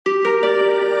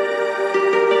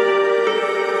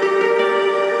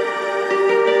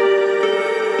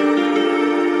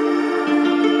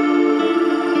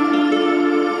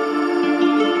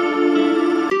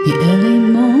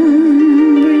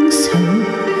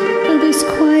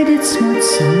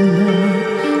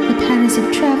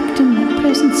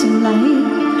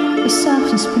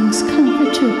just brings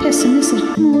comfort to a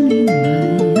pessimistic morning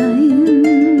mind,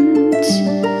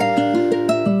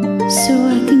 so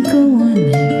I can go on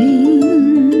living.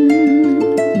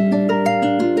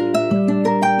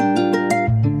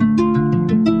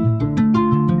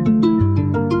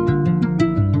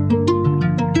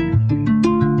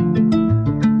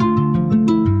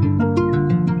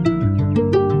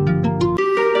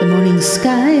 The morning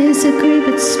skies are gray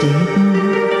but stable.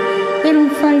 They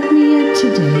don't frighten me yet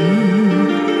today.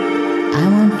 I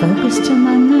won't focus till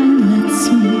my mind lets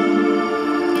me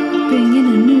bring in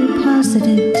a new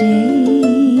positive day,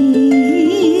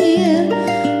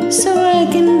 so I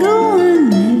can go on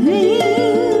living.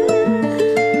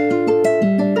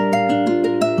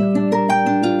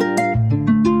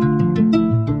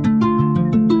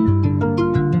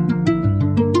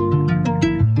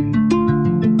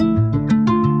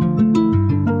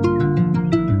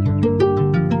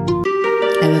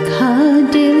 I work hard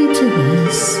daily to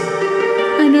this.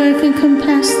 I know I can come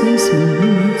past these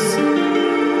moments.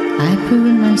 I've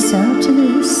proven myself to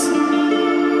this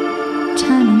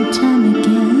time and time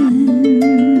again,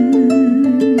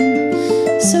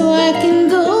 so I can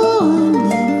go on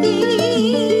living.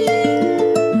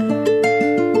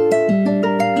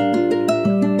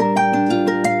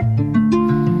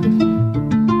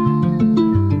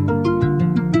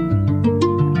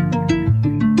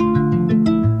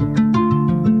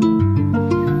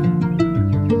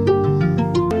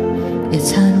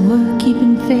 It's hard work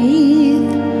keeping faith.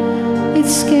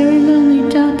 It's scary, lonely,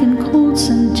 dark, and cold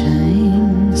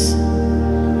sometimes,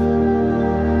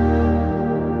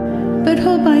 but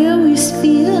hope I always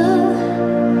feel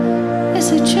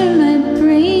as I turn my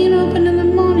brain open in the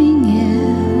morning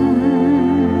air.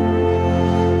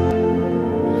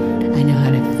 I know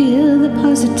how to feel the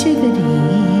positivity.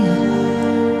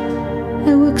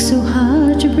 I work so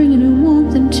hard to bring a new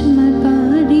warmth into my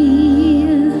body,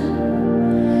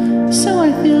 so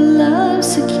I feel love,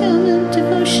 securement,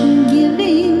 devotion,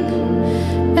 giving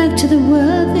back to the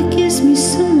world that gives me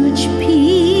so much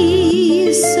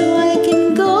peace, so I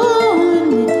can go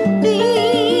on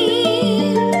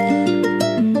living,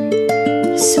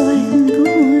 so I can go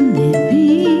on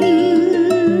living,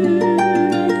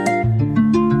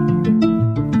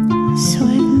 so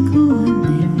I can go on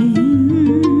living.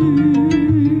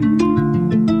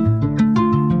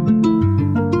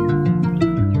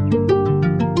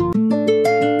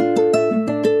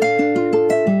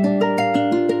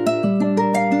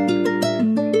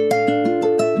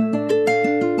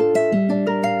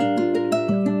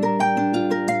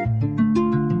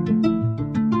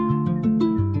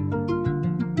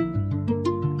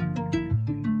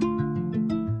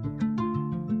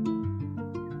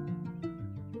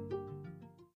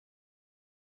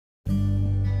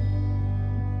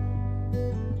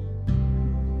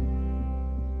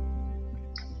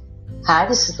 Hi,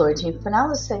 this is Lori Jean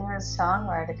Fennell, singer and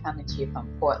songwriter, coming to you from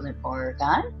Portland,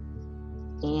 Oregon.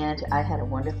 And I had a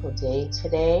wonderful day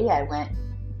today. I went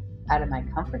out of my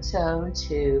comfort zone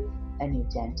to a new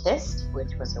dentist,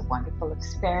 which was a wonderful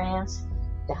experience.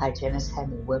 The hygienist had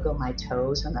me wiggle my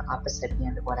toes on the opposite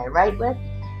end of what I write with,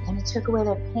 and it took away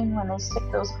the pain when they stick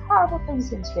those horrible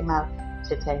things into your mouth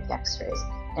to take x-rays.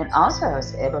 And also I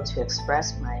was able to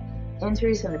express my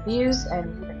injuries and abuse,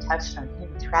 and even touched on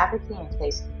human trafficking in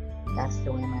case that's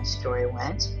the way my story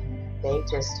went. And they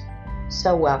just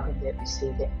so welcomed it,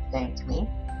 received it, and thanked me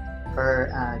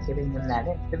for giving them that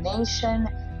information.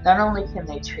 Not only can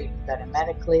they treat me better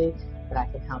medically, but I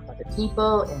can help other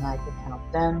people, and I can help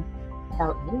them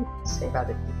help me save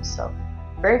other people. So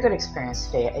very good experience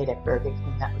today. I ate at Burger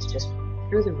King. That was just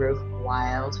through the roof,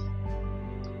 wild.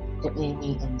 It made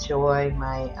me enjoy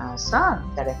my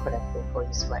song that I put up there, Before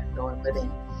You Sweat and Go on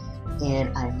Living.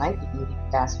 And I might be eating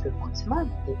fast food once a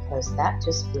month, because that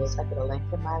just feels like it'll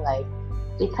lengthen my life,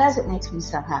 because it makes me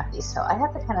so happy. So I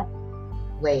have to kind of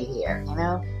weigh here,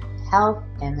 health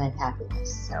and then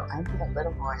happiness. So I need a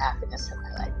little more happiness in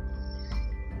my life.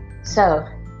 So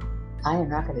I am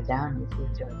not going to down you if you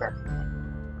enjoy Burger King.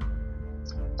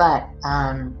 But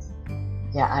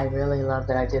yeah, I really love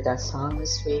that I did that song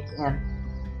this week, and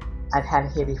I've had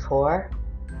it here before.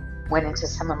 Went into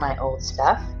some of my old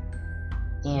stuff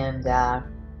and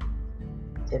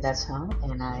did that song,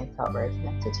 and I felt very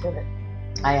connected to it.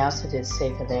 I also did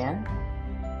Save the Van,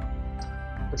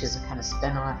 which is a kind of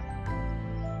spin-off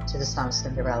to the song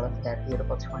Cinderella, for that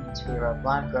beautiful 22-year-old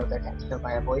blonde girl that got killed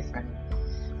by her boyfriend.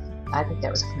 I think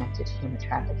that was connected to human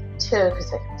trafficking too,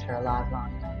 because they kept her alive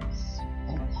long enough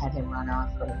and had him run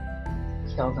off or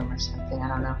kill them or something. I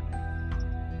don't know.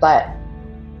 But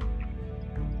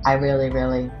I really,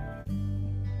 really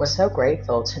was so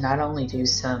grateful to not only do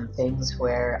some things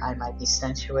where I might be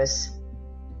sensuous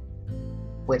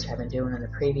which I've been doing in the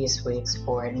previous weeks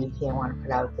for an EP I want to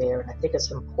put out there. And I think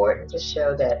it's important to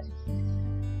show that,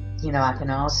 you know, I can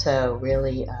also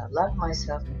really love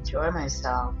myself and enjoy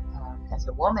myself as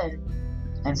a woman,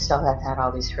 and still have had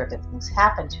all these horrific things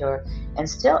happen to her, and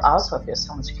still also feel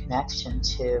so much connection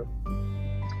to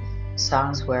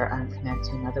songs where I'm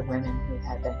connecting other women who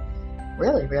have been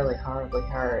really, really horribly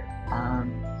hurt.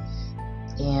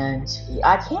 And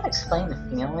I can't explain the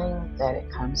feeling that it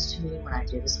comes to me when I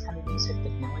do this kind of music, the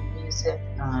healing music,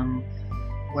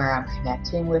 where I'm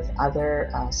connecting with other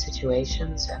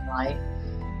situations in life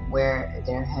where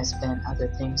there has been other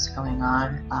things going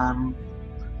on.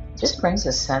 Just brings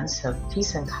a sense of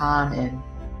peace and calm in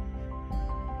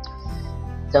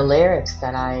the lyrics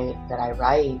that I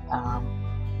write.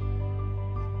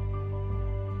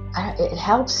 It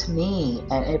helps me,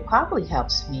 and it probably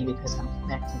helps me because I'm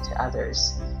connecting to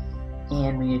others.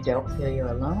 And when you don't feel you're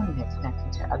alone and you're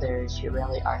connecting to others, you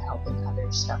really are helping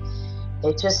others. So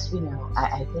it just, you know,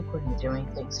 I think when you're doing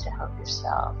things to help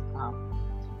yourself,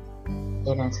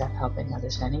 it ends up helping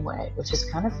others anyway, which is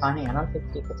kind of funny. I don't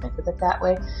think people think of it that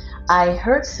way. I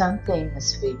heard something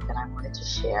this week that I wanted to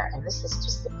share, and this is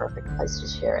just the perfect place to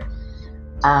share it.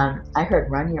 I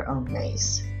heard run your own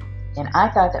race. And I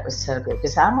thought that was so good,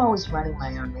 because I'm always running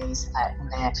my own race when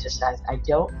I exercise. I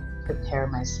don't compare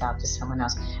myself to someone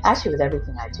else. Actually, with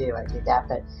everything I do that.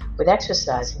 But with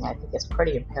exercising, I think it's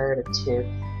pretty imperative to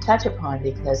touch upon,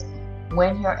 because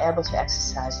when you're able to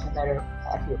exercise, no matter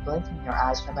if you're blinking your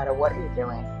eyes, no matter what you're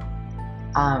doing,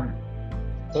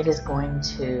 it is going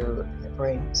to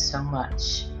bring so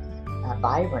much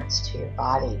vibrance to your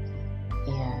body.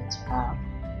 And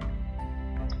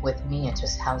with me, it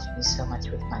just helps me so much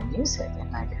with my music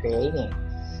and my creating.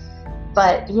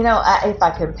 But, you know, if I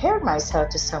compared myself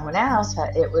to someone else,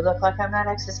 it would look like I'm not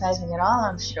exercising at all,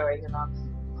 I'm sure. You know,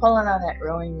 pulling on that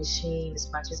rowing machine as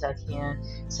much as I can.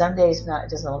 Some days it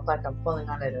doesn't look like I'm pulling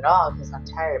on it at all because I'm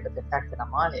tired, but the fact that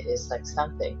I'm on it is like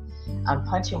something. I'm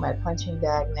punching my punching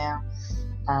bag now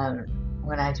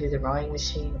when I do the rowing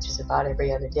machine, which is about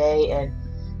every other day. And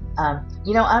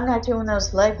you know, I'm not doing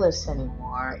those leg lifts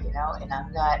anymore, you know, and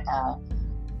I'm not,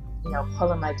 you know,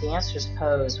 pulling my dancer's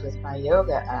pose with my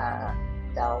yoga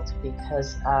belt,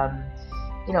 because,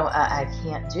 you know, I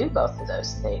can't do both of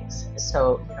those things.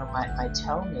 So, you know, my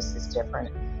toneness is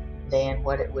different than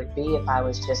what it would be if I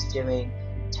was just doing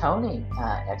toning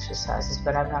exercises,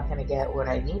 but I'm not going to get what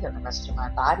I need in the rest of my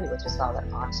body, which is all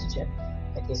that oxygen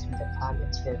that gives me the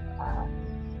cognitive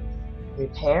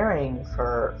repairing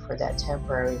for that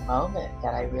temporary moment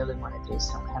that I really want to do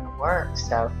some kind of work.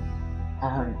 So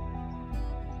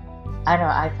I know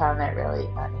I found that really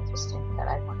interesting, that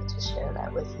I wanted to share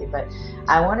that with you. But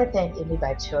I want to thank Indie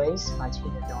by Choice,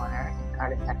 Martina Dorner, and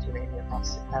Artifactory Radio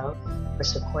Mexico for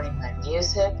supporting my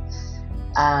music.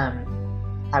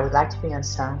 I would like to be on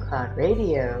SoundCloud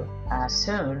Radio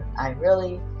soon. I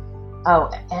really,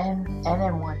 and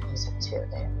M1 Music too.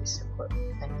 They always support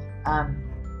me.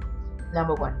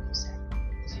 Number One Music,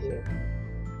 if you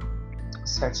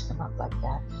search them up like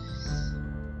that.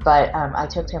 But I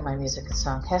took down my music at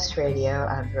Songcast Radio.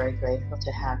 I'm very grateful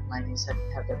to have my music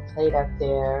have been played up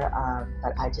there.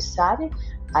 But I decided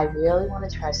I really want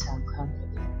to try SoundCloud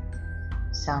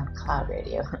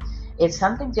Radio. It's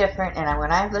something different, and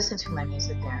when I listen to my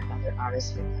music there and other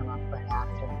artists who come up right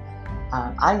after,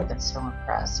 I have been so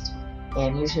impressed.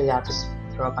 And usually I'll just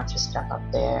throw a bunch of stuff up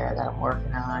there that I'm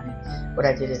working on. And what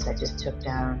I did is I just took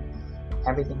down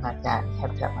everything like that and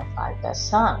kept up my 5 best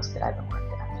songs that I've been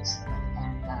working on recently.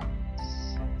 And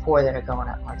 4 that are going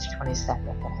up March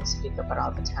 22nd that I speak about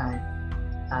all the time.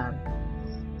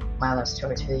 My Love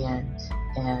Story to the End.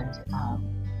 And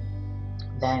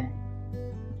then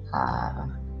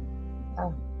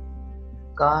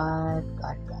God.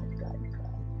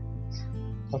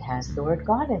 It has the word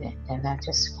God in it, and that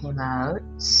just came out.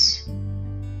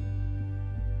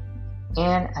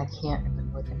 And I can't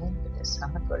remember what the name of it is, so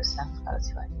I'm going to go to SoundCloud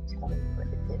so I can tell you what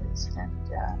it is. And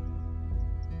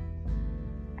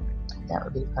that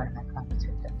would be part of my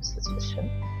commentary episodes for sure.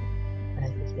 But I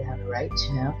think you have a right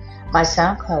to know. My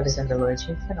SoundCloud is under Lord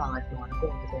June Fennell if you want to go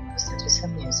over there and listen to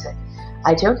some music.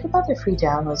 I don't give out the free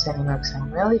downloads anymore because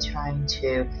I'm really trying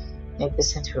to make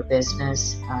this into a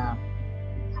business.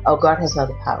 God Has All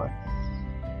the Power.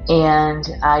 And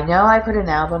I know I put an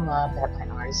album up at my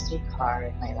artistry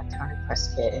card, my electronic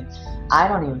press kit, and I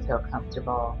don't even feel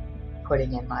comfortable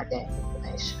putting in my bank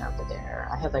information over there.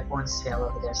 I have like one sale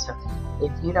over there, so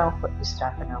if you don't put your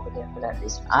stuff in over there for that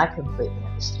reason, I completely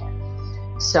understand.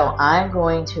 So I'm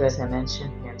going to, as I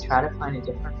mentioned here, try to find a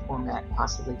different format,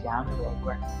 possibly down the road,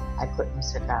 where I put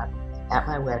music up at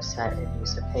my website and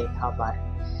use a PayPal button.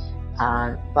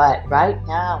 But right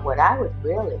now, what I would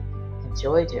really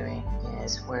enjoy doing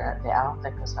is where the album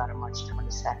that goes out on March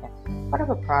 22nd, put up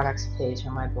a products page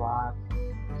on my blog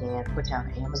and put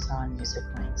down Amazon Music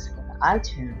links and the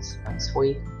iTunes links where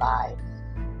you can buy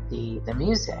the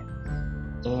music,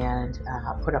 and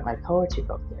put up my poetry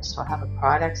book there. So I have a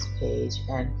products page,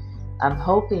 and I'm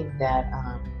hoping that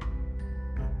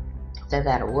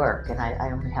that'll work. And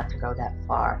I only have to go that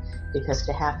far, because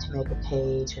to have to make a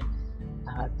page and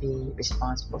be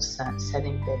responsible for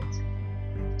sending things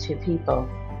to people,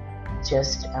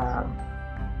 just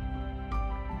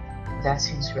that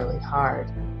seems really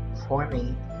hard for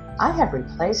me. I have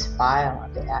replaced File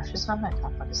on the Ashes on my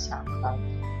cup on the SoundCloud.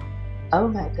 Oh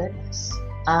my goodness.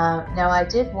 Now I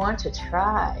did want to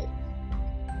try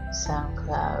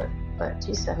SoundCloud, but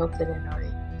geez, I hope they didn't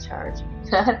already charge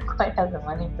me. I don't quite have the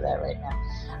money for that right now.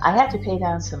 I have to pay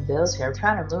down some bills here. I'm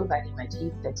trying to move. I need my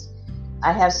teeth fixed.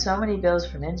 I have so many bills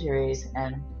from injuries,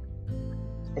 and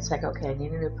it's like, okay, I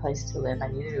need a new place to live. I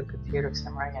need a new computer, because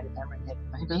I'm running out of memory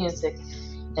making my music.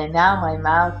 And now my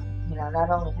mouth, not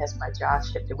only has my jaw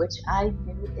shifted, which I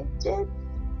knew it did,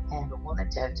 I have a woman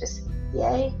dentist,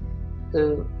 yay,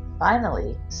 who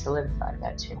finally solidified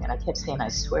that to me. And I kept saying, I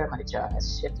swear my jaw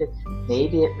has shifted.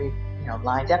 Maybe it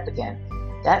lined up again.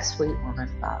 That sweet woman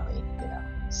finally,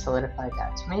 solidified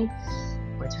that to me.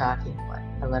 We're talking,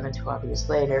 11, 12 years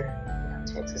later,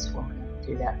 it takes this woman to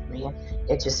do that for me. And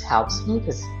it just helps me,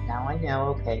 because now I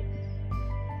know, okay,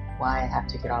 why I have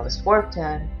to get all this work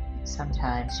done.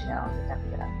 Sometimes, you have to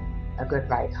get a good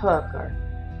right hook or,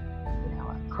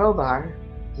 a crowbar,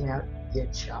 your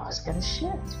jaw's going to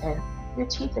shift and your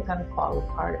teeth are going to fall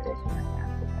apart a bit here and there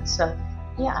after that. So,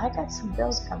 yeah, I got some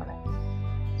bills coming up.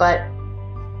 But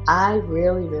I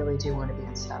really, really do want to be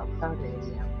on SoundCloud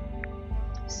Radio,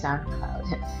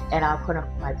 SoundCloud, and I'll put up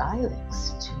my bio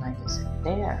links to my music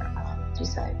there.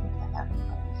 Geez, I think I have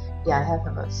them. Yeah, I have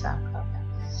them on SoundCloud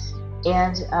now.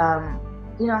 And,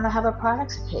 and I have a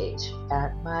products page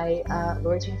at my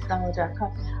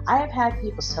LauraJaneFinello.com. I have had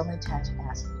people so many times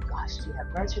ask me, gosh, do you have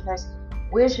merchandise?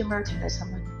 Where's your merchandise?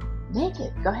 I'm like, make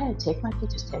it. Go ahead. Take my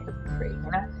pictures. Take it for free.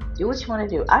 Do what you want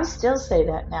to do. I still say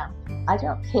that now. I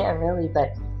don't care really,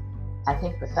 but I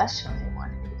think professionally I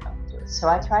wanted me to go and do it. So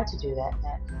I tried to do that, and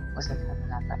that wasn't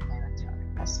coming up. I planned on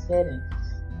Tony Pressfit, and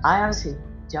I honestly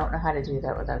don't know how to do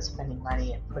that without spending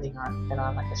money and putting it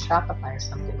on like a Shopify or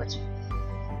something, which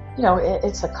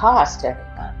it's a cost every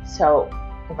month. So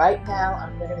right now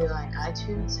I'm going to be on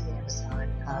iTunes, Amazon,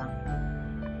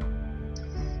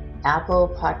 Apple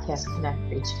Podcast Connect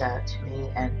reached out to me,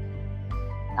 and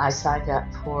I signed up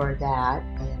for that.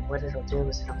 And what it'll do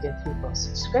is it'll give people a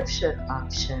subscription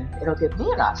option. It'll give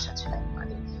me an option to make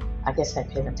money. I guess I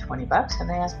pay them $20, and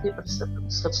they ask people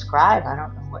to subscribe. I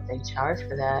don't know what they charge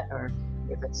for that, or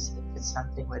if it's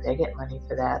something where they get money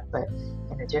for that, but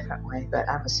in a different way. But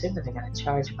I'm assuming they're going to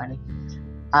charge money.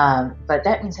 But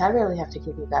that means I really have to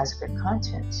give you guys good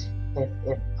content.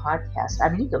 If podcasts,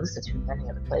 you can listen to many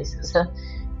other places,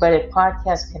 but if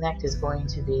Podcast Connect is going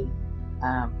to be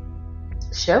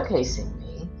showcasing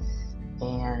me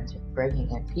and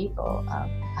bringing in people, I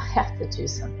have to do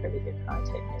some pretty good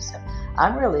content here. So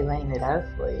I'm really laying it out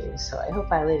for you. So I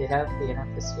hope I laid it out for you enough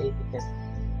this week, because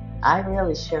I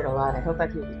really shared a lot. I hope I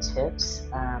give you tips.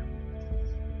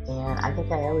 And I think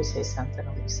I always say something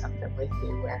to leave something with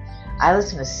you, where I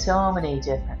listen to so many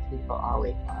different people all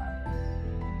week long.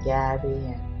 Gabby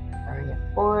and Maria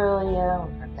Forleo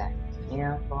and Rebecca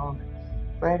Campbell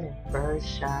and Brendan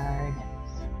Burchard, and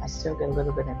I still get a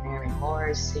little bit of Mary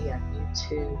Morrissey on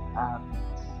YouTube.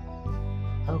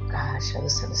 Oh gosh, I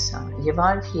listen to some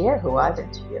Yvonne Pierre, who I've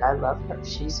interviewed. I love her.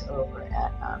 She's over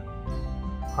at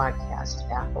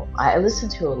Podcast Apple. I listen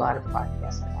to a lot of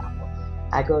podcasts on Apple.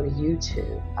 I go to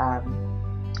YouTube.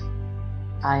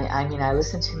 I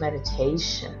listen to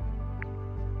meditation.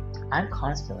 I'm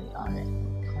constantly on it.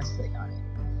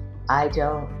 I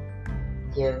don't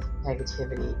give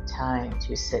negativity time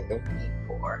to sit in me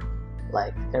for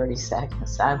like 30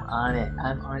 seconds. I'm on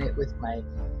it with my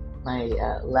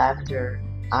lavender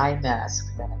eye mask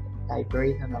that I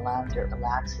breathe in. The lavender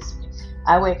relaxes me.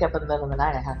 I wake up in the middle of the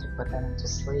night, I have to put that into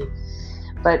sleep.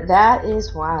 But that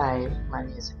is why my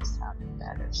music is sounding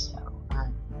better. So,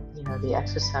 the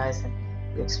exercise and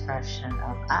the expression,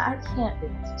 I can't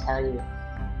begin to tell you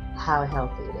how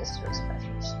healthy it is to express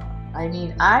yourself.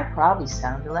 I probably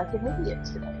sounded like an idiot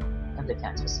today in the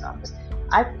dentist's office.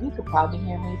 You could probably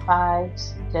hear me 5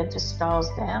 dentist stalls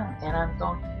down, and I'm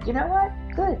going, you know what?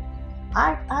 Good.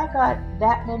 I got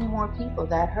that many more people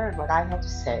that heard what I had to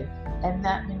say, and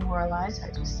that many more lives I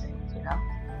just saved,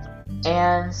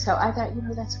 And so I thought,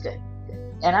 that's good.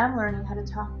 And I'm learning how to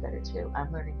talk better too.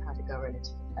 I'm learning how to go right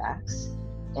into the facts,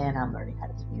 and I'm learning how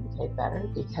to communicate better,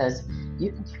 because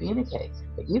you can communicate,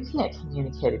 but you can't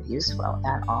communicate abuse well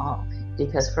at all,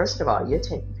 because first of all, you're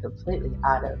taken completely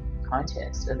out of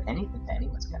context of anything that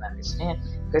anyone's going to understand,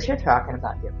 because you're talking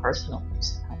about your personal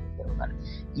abuse and how you feel about it.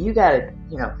 You got to,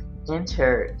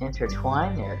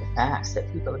 intertwine there the facts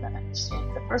that people are going to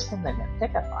understand. The first thing they're going to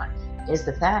pick up on is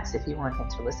the facts if you want them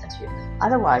to listen to you.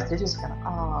 Otherwise, they're just going to,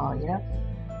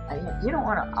 you don't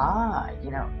want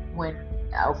to, when,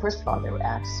 first of all, they were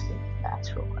asking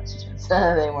factual questions.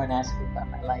 They weren't asking about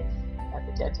my life at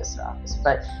the dentist's office.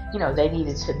 But, they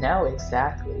needed to know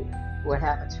exactly what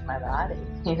happened to my body,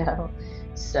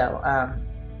 So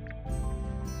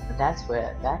that's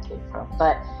where that came from.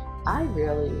 But I think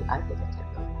I did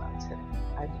really well today.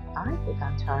 I think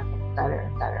I'm talking better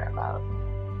and better about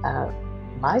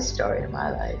my story in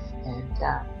my life. And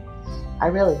I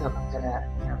really hope I'm going to,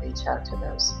 reach out to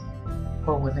those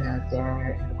poor women out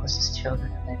there, and of course there's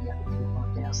children and many other people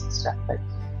and males and stuff, but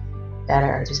that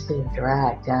are just being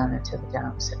dragged down into the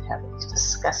dumps and having these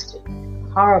disgusting,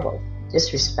 horrible,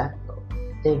 disrespectful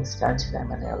things done to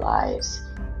them in their lives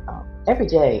every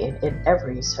day, in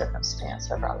every circumstance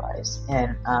of our lives.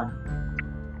 And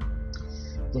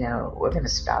we're going to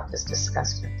stop this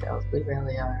disgusting filth. We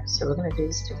really are. So we're going to do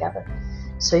this together.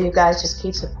 So you guys just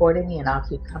keep supporting me, and I'll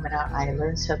keep coming out. I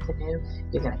learned something new.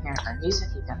 You're going to hear my music.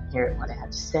 You're going to hear what I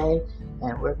have to say.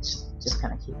 And we're just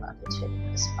going to keep on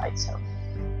continuing this fight. So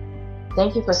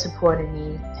thank you for supporting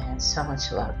me, and so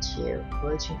much love to you.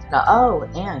 Lord Jean Fennell. Oh,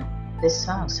 and this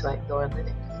song, So I Can Go On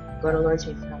Living. Go to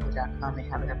LordJeanFennell.com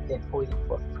and have it up there for you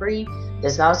for free.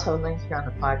 There's also a link here on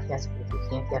the podcast, but if you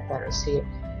can't get that or see it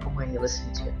from where you're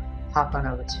listening to it, hop on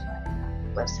over to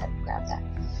my website and grab that.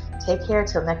 Take care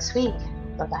till next week.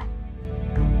 Bye-bye.